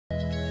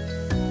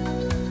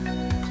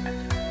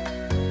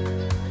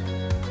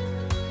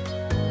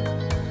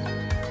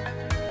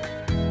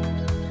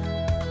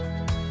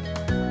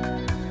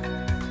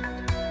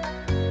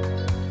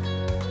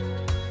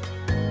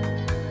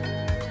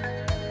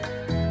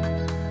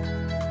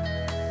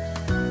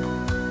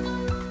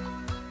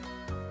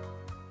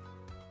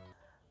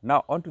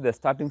Now on to the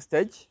starting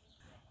stage.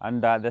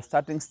 And the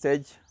starting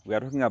stage, we are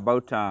talking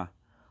about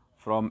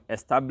from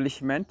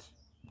establishment,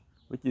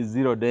 which is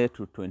 0 day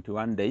to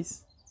 21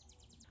 days.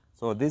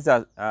 So this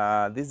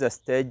is a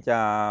stage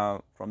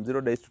from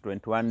 0 days to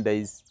 21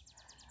 days,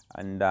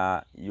 and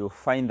you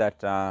find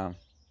that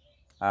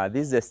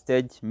this is a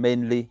stage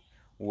mainly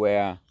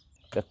where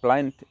the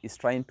plant is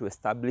trying to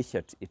establish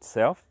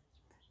itself.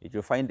 If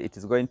you find it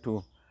is going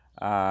to,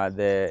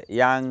 the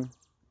young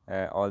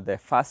or the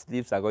first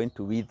leaves are going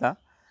to wither,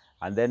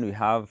 and then we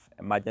have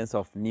emergence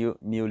of new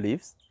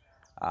leaves,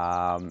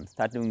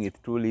 starting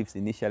with 2 leaves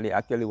initially,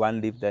 actually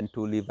 1 leaf, then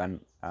 2 leaves, and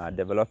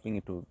developing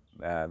into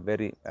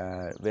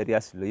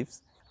various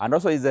leaves. And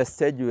also is a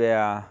stage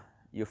where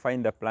you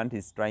find the plant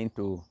is trying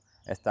to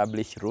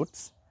establish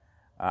roots,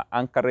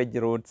 anchorage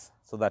roots,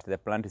 so that the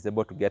plant is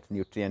able to get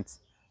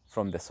nutrients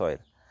from the soil.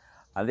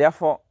 And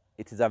therefore,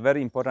 it is a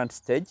very important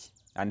stage.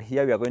 And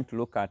here we are going to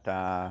look at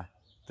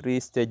 3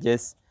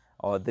 stages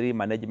or 3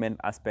 management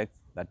aspects,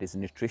 that is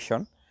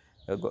nutrition.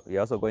 We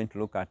are also going to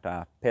look at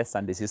pest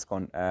and disease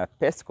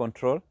pest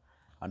control,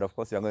 and of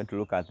course we are going to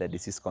look at the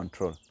disease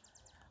control.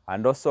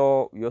 And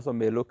also we also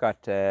may look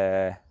at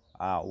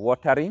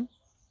watering.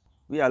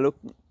 We are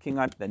looking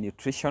at the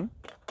nutrition,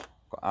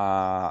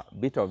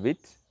 bit of it.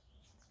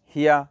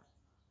 Here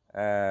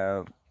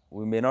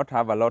we may not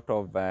have a lot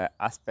of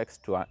aspects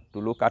to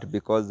look at,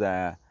 because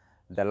the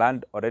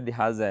land already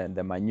has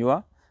the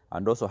manure,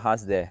 and also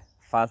has the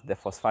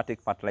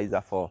phosphatic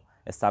fertilizer for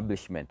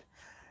establishment.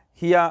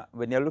 Here,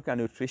 when you're looking at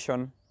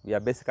nutrition, we are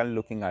basically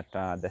looking at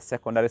the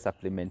secondary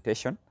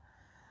supplementation.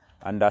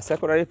 And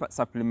secondary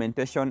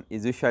supplementation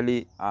is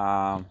usually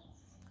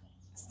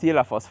still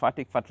a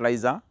phosphatic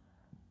fertilizer.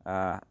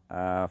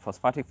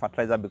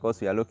 Because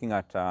we are looking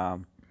at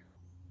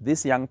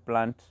this young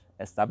plant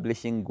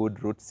establishing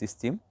good root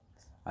system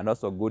and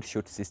also good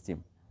shoot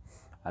system.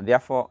 And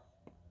therefore,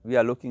 we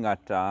are looking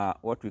at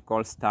what we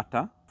call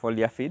starter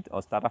foliar feed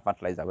or starter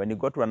fertilizer. When you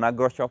go to an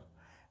agro shop,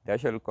 they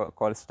actually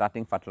call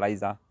starting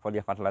fertilizer,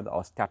 foliar fertilizer,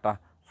 or starter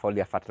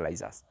foliar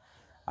fertilizers.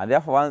 And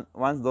therefore,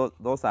 once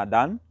those are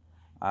done,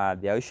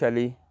 they are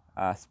usually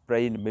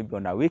sprayed maybe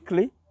on a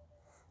weekly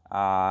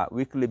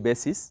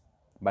basis,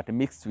 but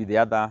mixed with the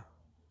other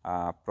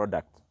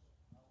product.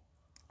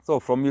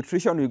 So from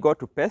nutrition, we go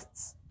to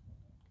pests.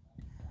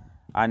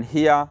 And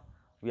here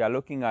we are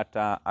looking at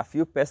a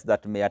few pests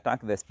that may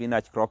attack the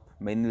spinach crop,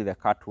 mainly the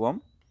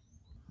cutworm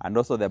and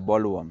also the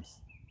bollworms.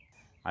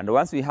 And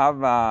once we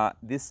have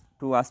these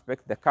 2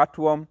 aspects, the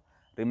cutworm,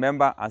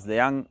 remember, as the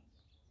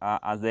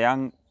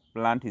young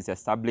plant is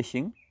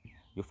establishing,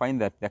 you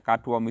find that the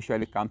cutworm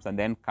usually comes and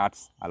then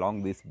cuts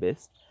along this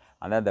base,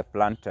 and then the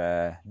plant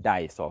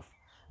dies off.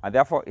 And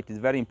therefore, it is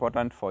very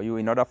important for you,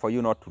 in order for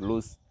you not to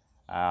lose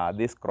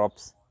these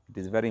crops, it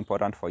is very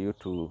important for you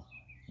to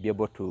be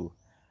able to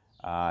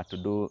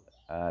do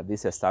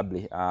this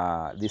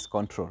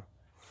control.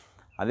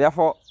 And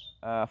therefore,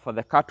 for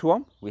the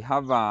cutworm, we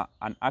have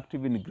an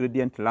active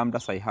ingredient,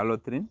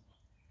 lambda-cyhalothrin.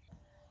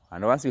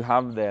 And once you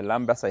have the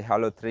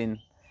lambda-cyhalothrin,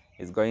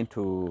 it's going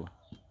to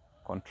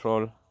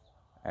control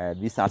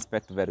this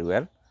aspect very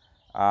well.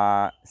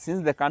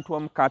 Since the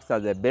cutworm cuts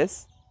at the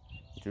base,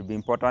 it will be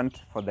important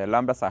for the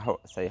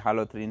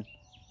lambda-cyhalothrin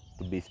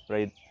to be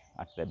sprayed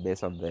at the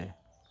base of the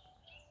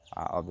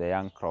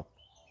young crop.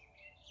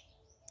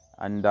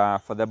 And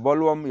for the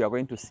bollworm, you are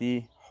going to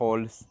see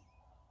holes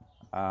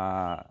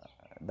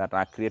that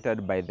are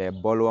created by the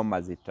bollworm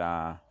as it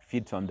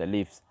feeds on the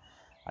leaves.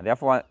 And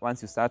therefore,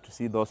 once you start to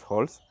see those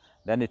holes,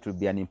 then it will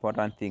be an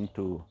important thing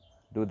to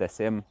do the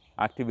same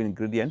active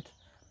ingredient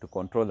to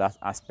control that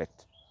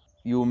aspect.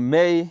 You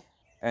may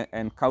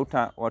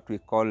encounter what we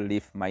call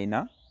leaf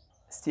miner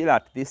still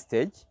at this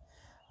stage,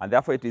 and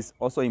therefore it is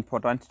also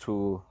important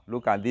to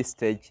look at this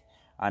stage.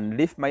 And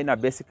leaf miner,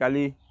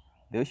 basically,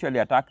 they usually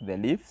attack the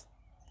leaves.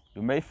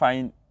 You may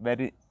find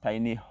very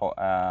tiny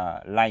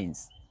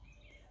lines,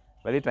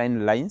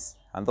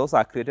 and those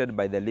are created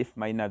by the leaf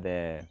miner.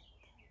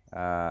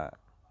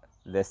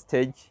 The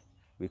stage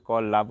we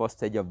call larval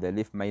stage of the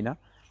leaf miner.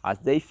 As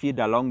they feed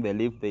along the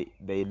leaf,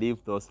 they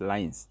leave those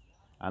lines,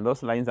 and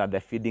those lines are the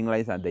feeding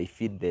lines, and they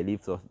feed the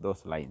leaves of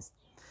those lines.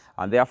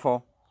 And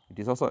therefore, it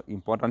is also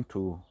important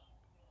to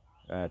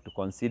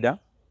consider.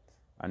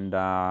 And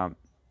an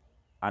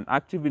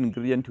active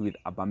ingredient with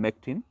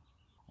abamectin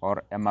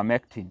or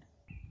emamectin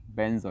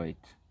benzoate.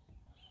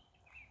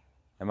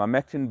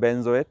 Emamectin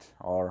benzoate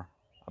or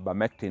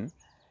abamectin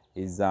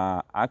is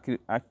an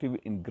active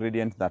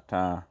ingredient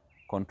that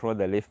control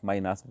the leaf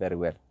miners very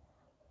well.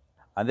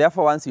 And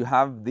therefore, once you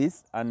have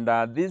this, and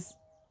this,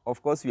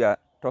 of course, we are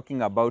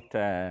talking about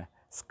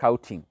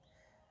scouting.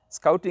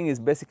 Scouting is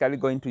basically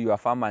going to your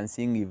farm and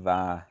seeing if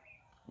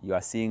you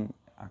are seeing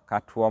a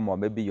cutworm, or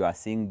maybe you are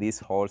seeing these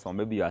holes, or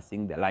maybe you are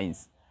seeing the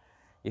lines.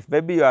 If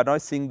maybe you are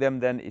not seeing them,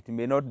 then it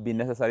may not be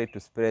necessary to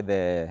spray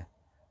the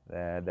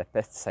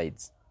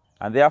pesticides.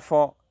 And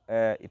therefore,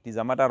 it is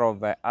a matter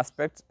of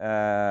aspect,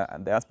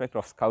 and the aspect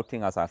of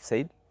scouting, as I've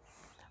said.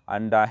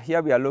 And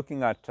here we are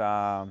looking at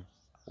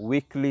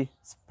weekly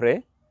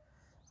spray.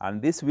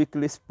 And this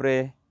weekly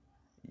spray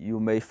you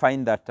may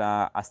find that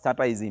a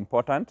starter is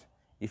important.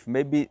 If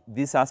maybe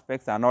these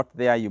aspects are not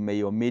there, you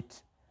may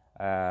omit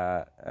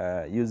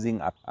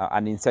using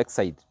an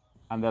insecticide.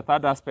 And the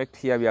third aspect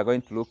here, we are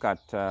going to look at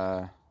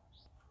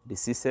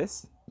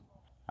diseases.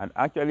 And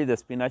actually, the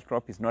spinach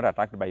crop is not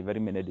attacked by very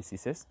many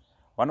diseases.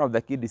 One of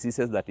the key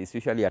diseases that is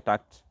usually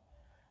attacked,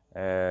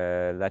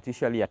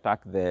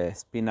 attack the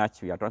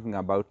spinach, we are talking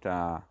about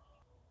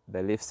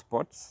the leaf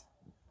spots,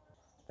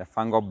 the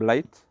fungal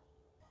blight,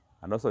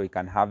 and also we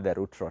can have the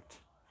root rot.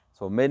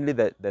 So mainly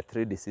the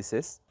three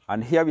diseases.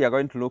 And here we are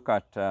going to look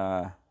at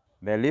the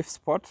leaf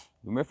spot.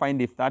 You may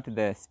find if that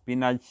the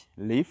spinach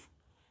leaf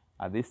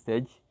at this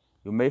stage,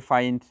 you may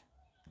find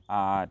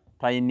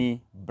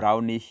tiny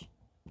brownish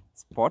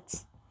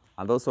spots,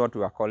 and those what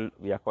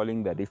we are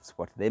calling the leaf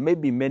spot. There may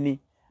be many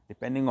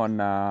depending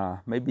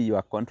on maybe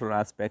your control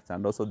aspects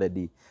and also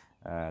the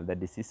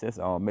diseases,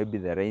 or maybe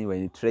the rain.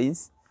 When it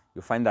rains,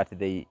 you find that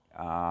they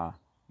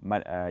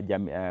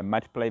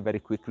multiply very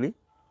quickly.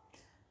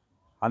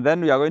 And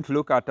then we are going to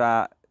look at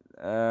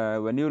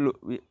when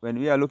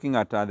we are looking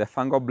at the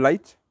fungal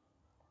blight,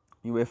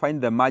 you will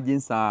find the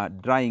margins are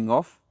drying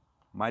off.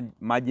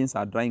 Margins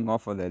are drying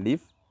off of the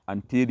leaf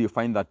until you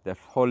find that the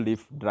whole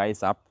leaf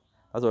dries up.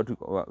 That's what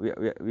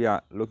we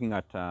are looking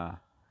at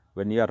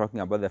when you are talking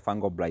about the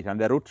fungal blight. And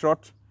the root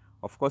rot,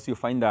 of course, you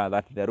find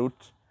that the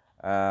root,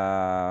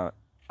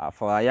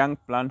 for a young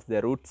plant,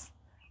 the roots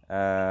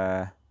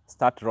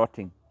start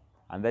rotting.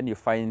 And then you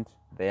find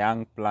the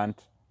young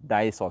plant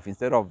dies off.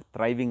 Instead of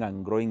thriving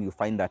and growing, you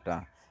find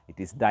that it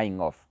is dying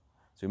off.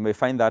 So you may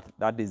find that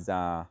that is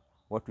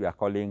what we are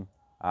calling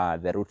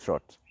the root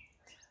rot.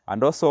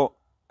 And also,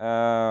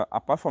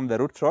 apart from the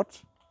root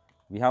rot,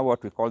 we have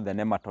what we call the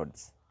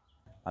nematodes.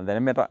 And the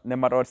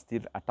nematodes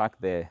still attack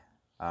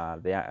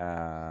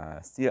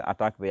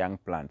the young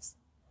plants.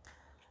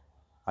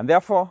 And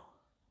therefore,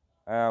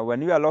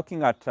 when we are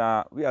looking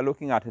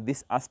at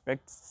these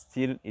aspects,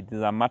 still it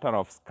is a matter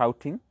of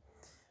scouting.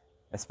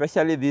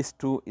 Especially these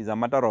two is a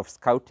matter of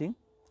scouting,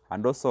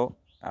 and also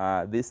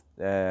this.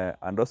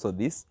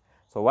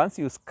 So once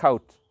you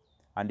scout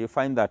and you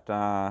find that,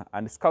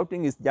 and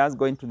scouting is just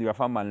going to your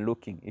farm and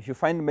looking. If you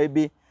find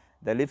maybe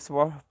the leaf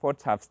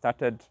spots have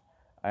started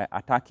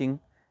attacking,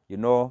 you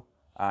know,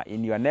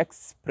 in your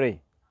next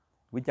spray,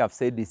 which I've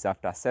said is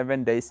after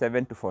 7 days,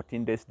 7 to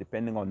 14 days,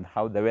 depending on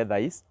how the weather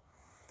is.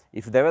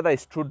 If the weather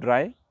is too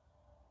dry,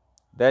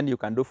 then you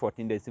can do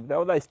 14 days. If the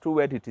weather is too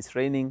wet, it is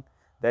raining,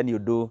 then you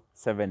do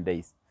 7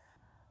 days.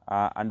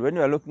 And when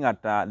you are looking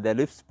at the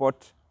leaf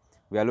spot,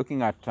 we are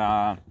looking at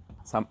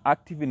some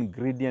active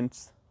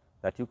ingredients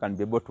that you can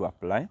be able to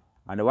apply.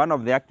 And one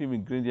of the active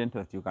ingredients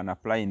that you can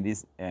apply in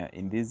this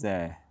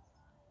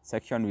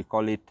section, we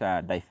call it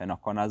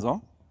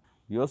difenoconazole.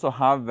 We also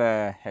have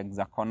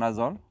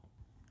hexaconazole,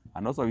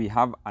 and also we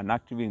have an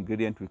active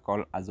ingredient we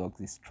call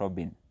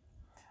azoxystrobin.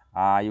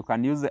 You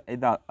can use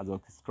either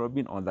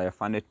azoxystrobin or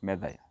diaphanate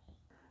methyl.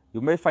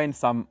 You may find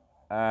some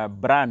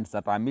brands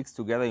that are mixed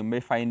together. You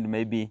may find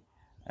maybe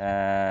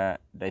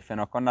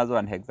difenoconazole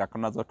and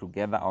hexaconazole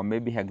together, or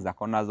maybe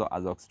hexaconazole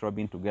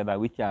azoxystrobin together,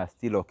 which are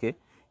still okay.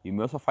 You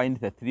may also find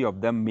the three of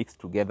them mixed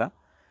together,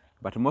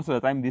 but most of the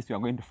time this you are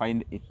going to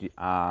find it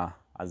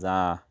as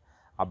a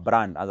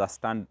brand, as a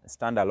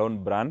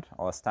standalone brand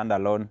or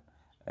standalone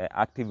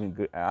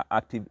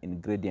active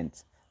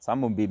ingredients.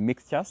 Some will be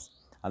mixtures,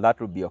 and that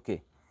will be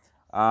okay.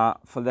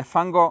 For the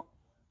fungal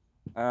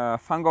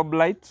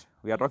blight,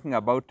 we are talking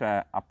about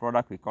a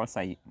product we call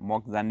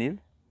cymoxanil.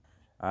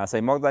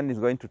 Cymoxanil is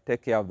going to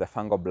take care of the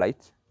fungal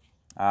blight.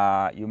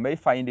 You may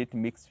find it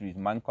mixed with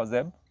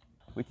mancozeb,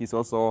 which is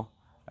also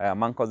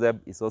mancozeb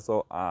is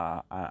also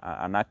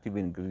an active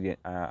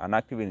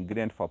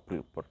ingredient for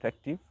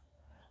protective.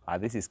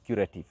 This is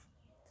curative.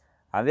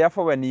 And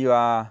therefore, when you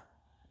are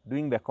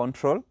doing the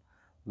control,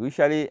 we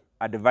usually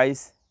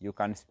advise you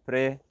can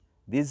spray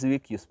this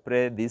week. You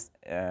spray these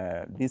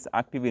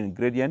active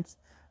ingredients.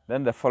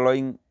 Then the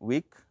following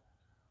week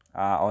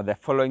or the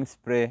following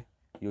spray,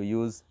 you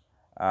use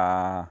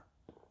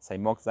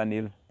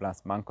cymoxanil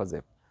plus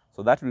mancozeb.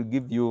 So that will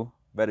give you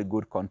very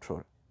good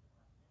control.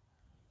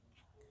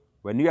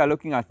 When we are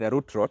looking at the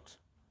root rot,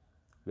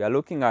 we are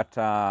looking at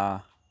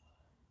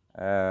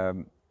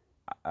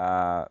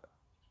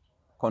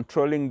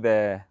controlling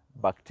the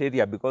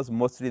bacteria, because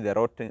mostly the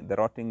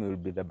rotting will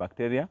be the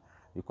bacteria.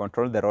 You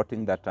control the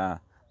rotting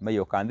that may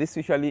occur. And this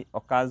usually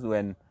occurs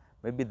when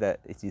maybe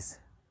it is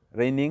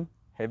raining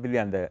heavily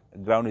and the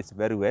ground is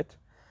very wet.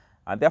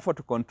 And therefore,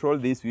 to control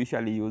this, we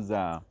usually use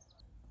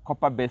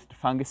copper-based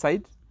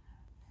fungicide.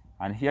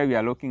 And here we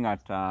are looking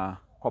at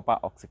copper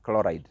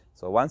oxychloride.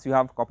 So once you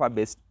have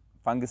copper-based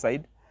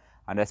fungicide,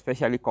 and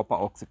especially copper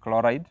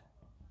oxychloride,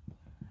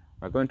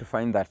 we're going to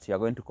find that you are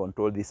going to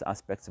control these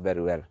aspects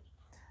very well.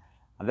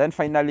 And then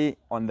finally,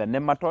 on the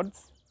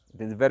nematodes,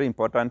 it is very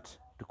important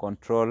to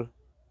control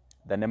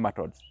the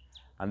nematodes.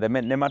 And the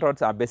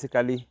nematodes are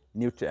basically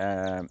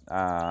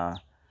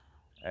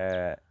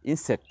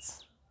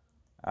insects,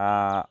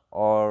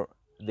 or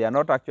they are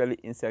not actually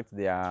insects.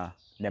 They are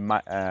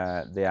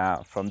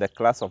from the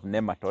class of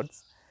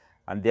nematodes.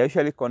 and they are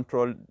usually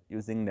controlled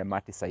using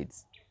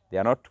nematicides. They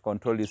are not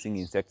controlled using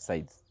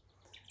insecticides,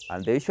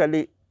 and they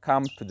usually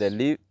come to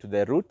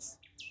the roots.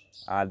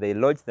 They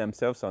lodge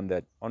themselves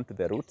onto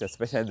the roots,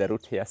 especially the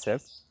root hair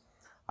cells.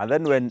 And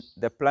then when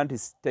the plant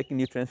is taking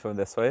nutrients from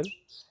the soil,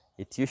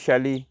 it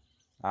usually,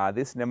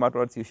 these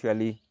nematodes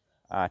usually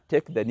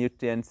take the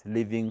nutrients,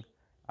 leaving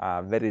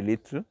very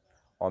little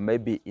or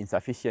maybe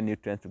insufficient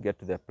nutrients to get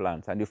to the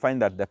plants. And you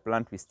find that the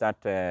plant will start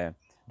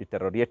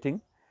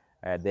deteriorating.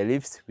 The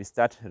leaves will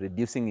start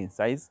reducing in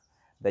size.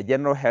 The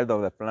general health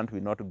of the plant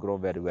will not grow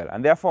very well.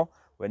 And therefore,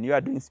 when you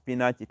are doing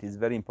spinach, it is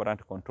very important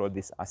to control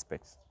these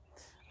aspects.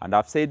 And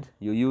I've said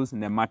you use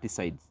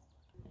nematicides.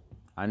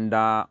 And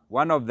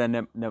one of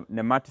the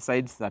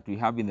nematicides that we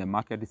have in the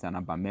market is an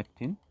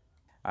ivermectin.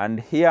 And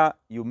here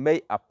you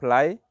may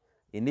apply,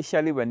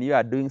 initially when you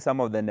are doing, some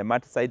of the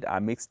nematicide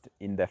are mixed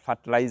in the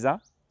fertilizer,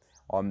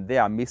 or they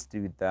are mixed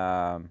with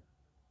the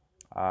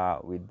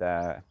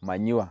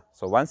manure.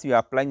 So once you are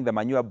applying the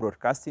manure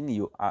broadcasting,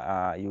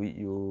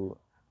 you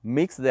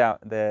mix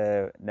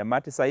the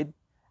nematicide,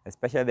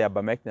 especially the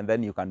ivermectin, and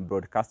then you can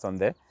broadcast on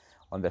the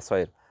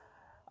soil.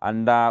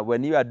 And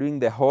when you are doing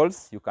the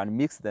holes, you can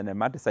mix the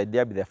nematicide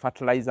there with the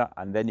fertilizer,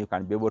 and then you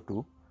can be able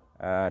to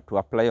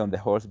apply on the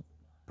holes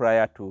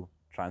prior to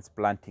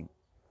transplanting.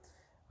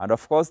 And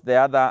of course, the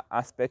other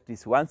aspect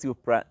is once you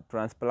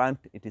transplant,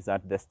 it is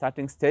at the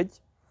starting stage,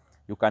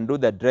 you can do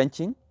the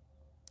drenching.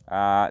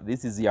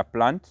 This is your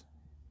plant.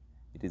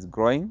 It is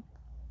growing.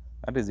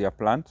 That is your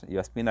plant,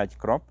 your spinach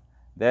crop.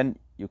 Then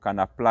you can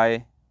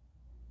apply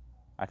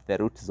at the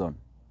root zone.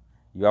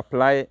 You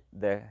apply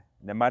the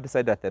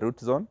nematicide at the root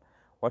zone,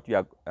 what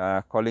you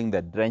are calling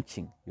the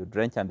drenching. You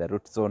drench on the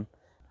root zone.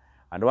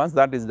 And once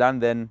that is done,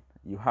 then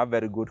you have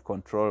very good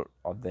control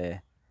of the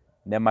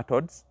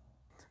nematodes.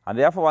 And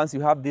therefore, once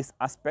you have these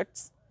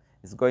aspects,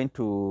 you are going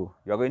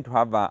to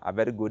have a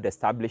very good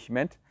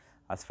establishment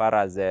as far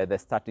as the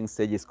starting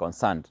stage is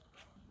concerned.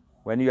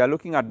 When you are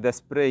looking at the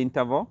spray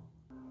interval,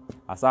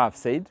 as I have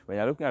said, when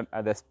you are looking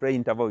at the spray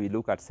interval, we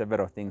look at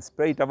several things.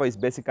 Spray interval is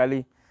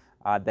basically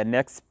the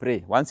next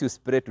spray. Once you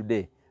spray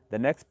today, the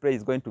next spray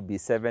is going to be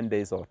 7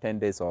 days or 10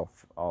 days or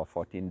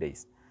 14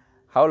 days.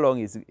 How long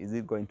is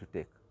it going to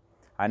take?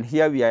 And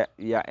here we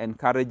are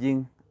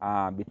encouraging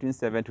between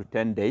 7 to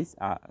 10 days,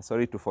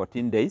 to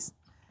 14 days,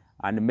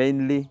 and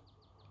mainly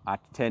at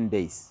 10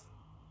 days.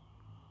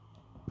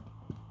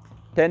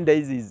 10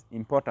 days is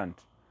important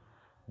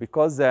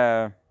because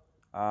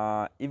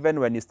even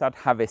when you start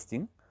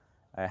harvesting,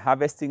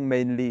 harvesting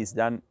mainly is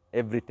done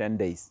every 10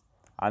 days.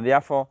 And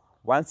therefore,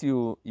 once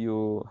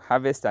you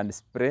harvest and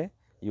spray,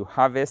 you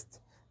harvest,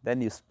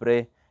 then you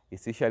spray,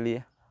 it's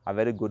usually a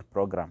very good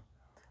program.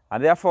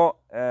 And therefore,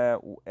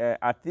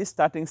 at this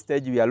starting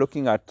stage, we are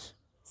looking at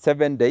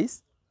 7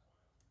 days,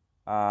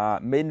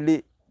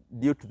 mainly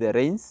due to the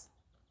rains.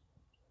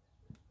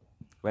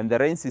 When the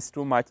rains is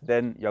too much,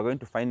 then you're going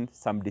to find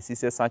some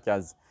diseases such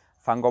as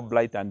fungal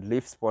blight and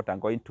leaf spot are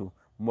going to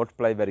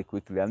multiply very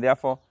quickly. And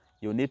therefore,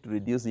 you need to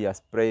reduce your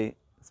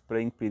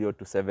spraying period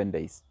to 7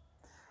 days.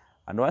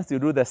 And once you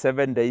do the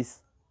 7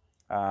 days,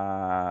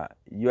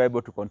 you're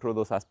able to control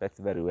those aspects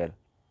very well.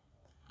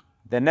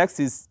 The next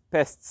is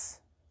pests.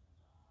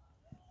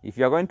 If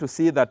you're going to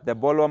see that the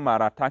bollworm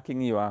are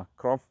attacking your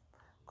crop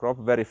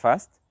very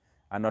fast,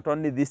 and not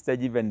only this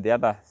stage, even the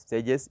other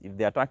stages, if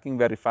they're attacking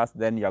very fast,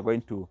 then you're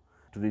going to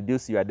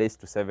reduce your days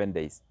to 7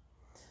 days.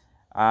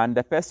 And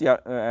the pests,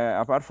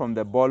 apart from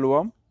the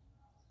bollworm,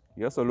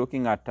 you're also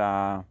looking at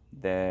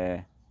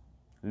the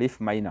leaf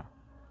miner.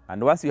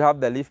 And once you have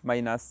the leaf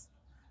miners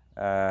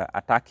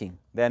attacking,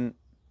 then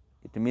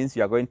it means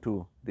you are going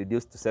to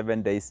reduce to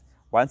 7 days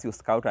once you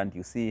scout and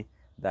you see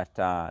that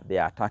they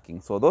are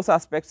attacking. So those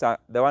aspects are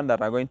the ones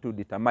that are going to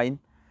determine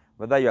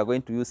whether you are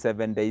going to use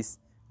 7 days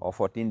or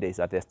 14 days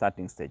at the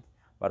starting stage.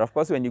 But of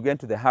course, when you get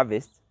to the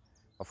harvest,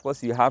 of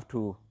course, you have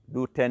to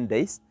do 10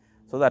 days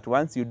so that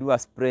once you do a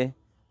spray,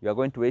 you are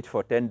going to wait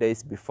for 10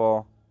 days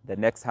before the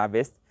next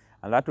harvest.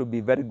 And that will be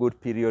a very good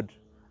period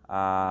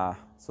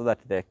so that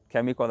the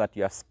chemical that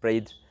you have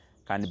sprayed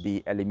can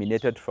be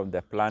eliminated from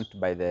the plant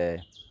by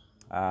the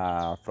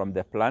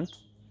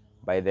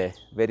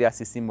various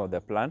system of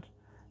the plant,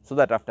 so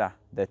that after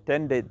the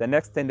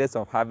next 10 days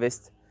of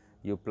harvest,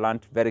 you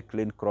plant very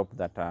clean crop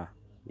that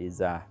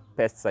is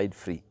pesticide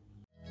free.